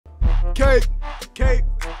Cape, Cape,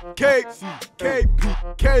 Cape, Cape,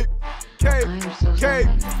 Cape, Cape, Cape.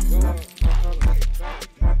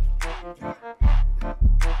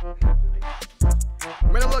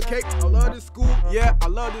 Man, I love Cape. I love this school. Yeah, I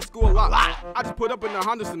love this school a lot. I just put up in the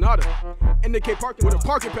Honda Sonata in the Cape parking with a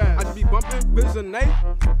parking pass. I just be bumping, visiting Nate,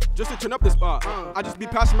 just to turn up the spot. I just be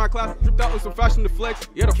passing my class, dripped out with some fashion to flex.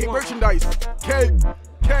 Yeah, the Cape merchandise. Cape,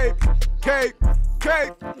 Cape, Cape,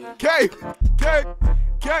 Cape, Cape, Cape,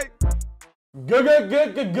 Cape. Good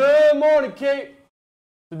morning, Cape.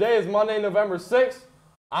 Today is Monday, November 6th.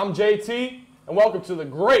 I'm JT, and welcome to the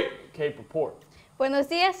Great Cape Report. Buenos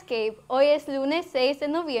días, Cape. Hoy es lunes 6 de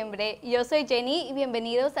noviembre. Yo soy Jenny y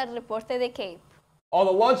bienvenidos al reporte de Cape. On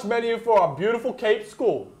the lunch menu for our beautiful Cape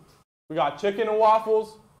school, we got chicken and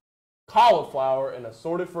waffles, cauliflower, and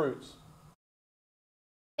assorted fruits.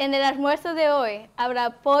 En el almuerzo de hoy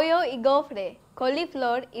habrá pollo y gofre,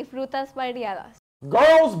 coliflor y frutas variadas.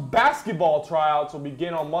 Girls basketball tryouts will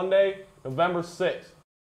begin on Monday, November 6th.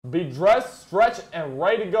 Be dressed, stretched, and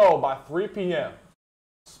ready to go by 3 p.m.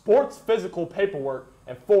 Sports physical paperwork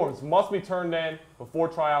and forms must be turned in before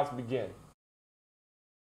tryouts begin.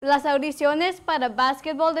 Las audiciones para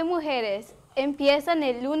básquetbol de mujeres empiezan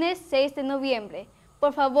el lunes 6 de noviembre.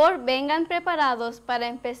 Por favor, vengan preparados para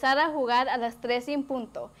empezar a jugar a las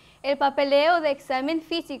 3:00. El papeleo de examen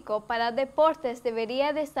físico para deportes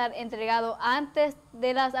debería de estar entregado antes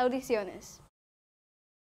de las audiciones.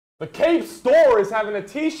 The Cape store is having a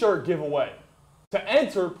t-shirt giveaway. To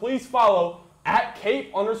enter, please follow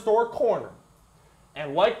 @Cape_corner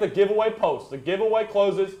and like the giveaway post. The giveaway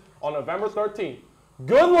closes on November 13th.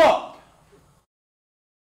 Good luck!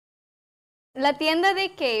 La tienda de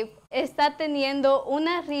Cape está teniendo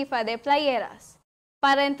una rifa de playeras.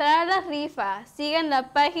 Para entrar a la rifa, sigan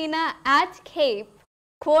la página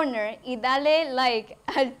 @CapeCorner y dale like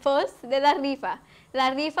al post de la rifa.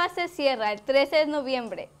 La rifa se cierra el 13 de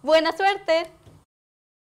noviembre. ¡Buena suerte!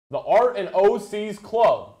 The Art and OC's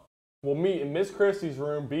Club will meet in Miss Christie's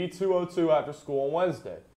room B202 after school on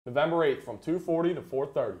Wednesday, November 8th from 2:40 to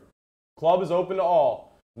 4:30. Club is open to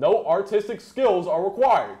all. No artistic skills are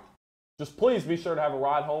required. Just please be sure to have a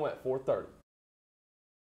ride home at 4:30.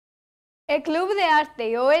 El Club de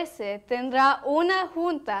Arte OS tendrá una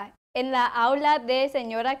junta en la aula de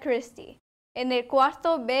Señora Christie, en el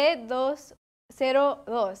cuarto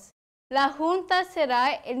B202. La junta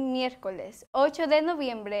será el miércoles 8 de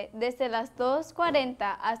noviembre desde las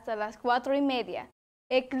 2:40 hasta las 4:30.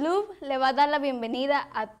 El club le va a dar la bienvenida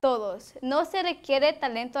a todos. No se requiere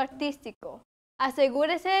talento artístico.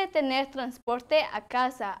 Asegúrese de tener transporte a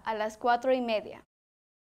casa a las 4:30.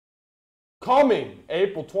 Coming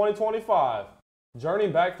April 2025,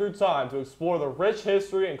 journeying back through time to explore the rich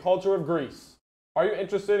history and culture of Greece. Are you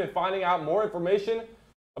interested in finding out more information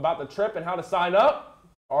about the trip and how to sign up?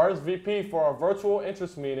 RSVP for our virtual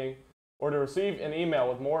interest meeting or to receive an email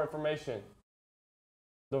with more information.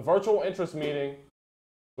 The virtual interest meeting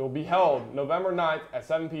will be held November 9th at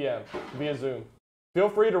 7 p.m. via Zoom. Feel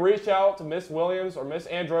free to reach out to Miss Williams or Miss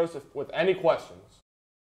Andros with any questions.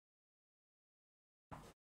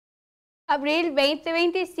 Abril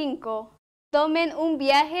 2025. Tomen un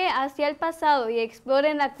viaje hacia el pasado y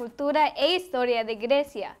exploren la cultura e historia de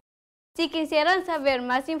Grecia. Si quisieran saber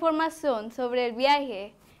más información sobre el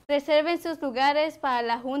viaje, reserven sus lugares para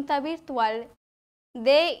la junta virtual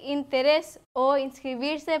de interés o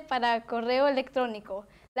inscribirse para correo electrónico.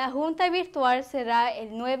 La junta virtual será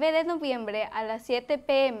el 9 de noviembre a las 7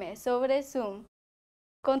 p.m. sobre Zoom.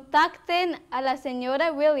 Contacten a la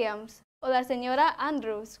señora Williams o la señora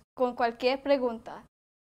Andrews con cualquier pregunta.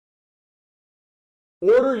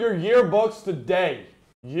 Order your yearbooks today.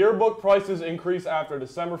 Yearbook prices increase after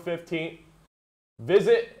December 15th.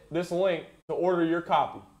 Visit this link to order your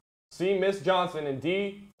copy. See Miss Johnson in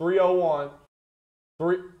D231,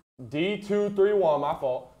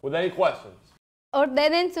 with any questions.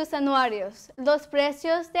 Ordenen sus anuarios. Los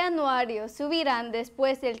precios de anuarios subirán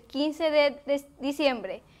después del 15 de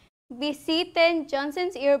diciembre. Visiten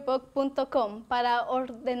johnsonsearbook.com para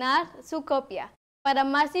ordenar su copia. Para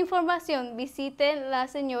más información, visiten la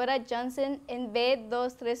señora Johnson en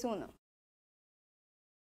B231.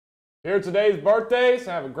 Here are today's birthdays.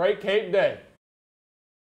 Have a great Cape Day.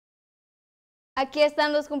 Aquí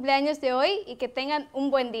están los cumpleaños de hoy y que tengan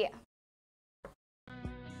un buen día.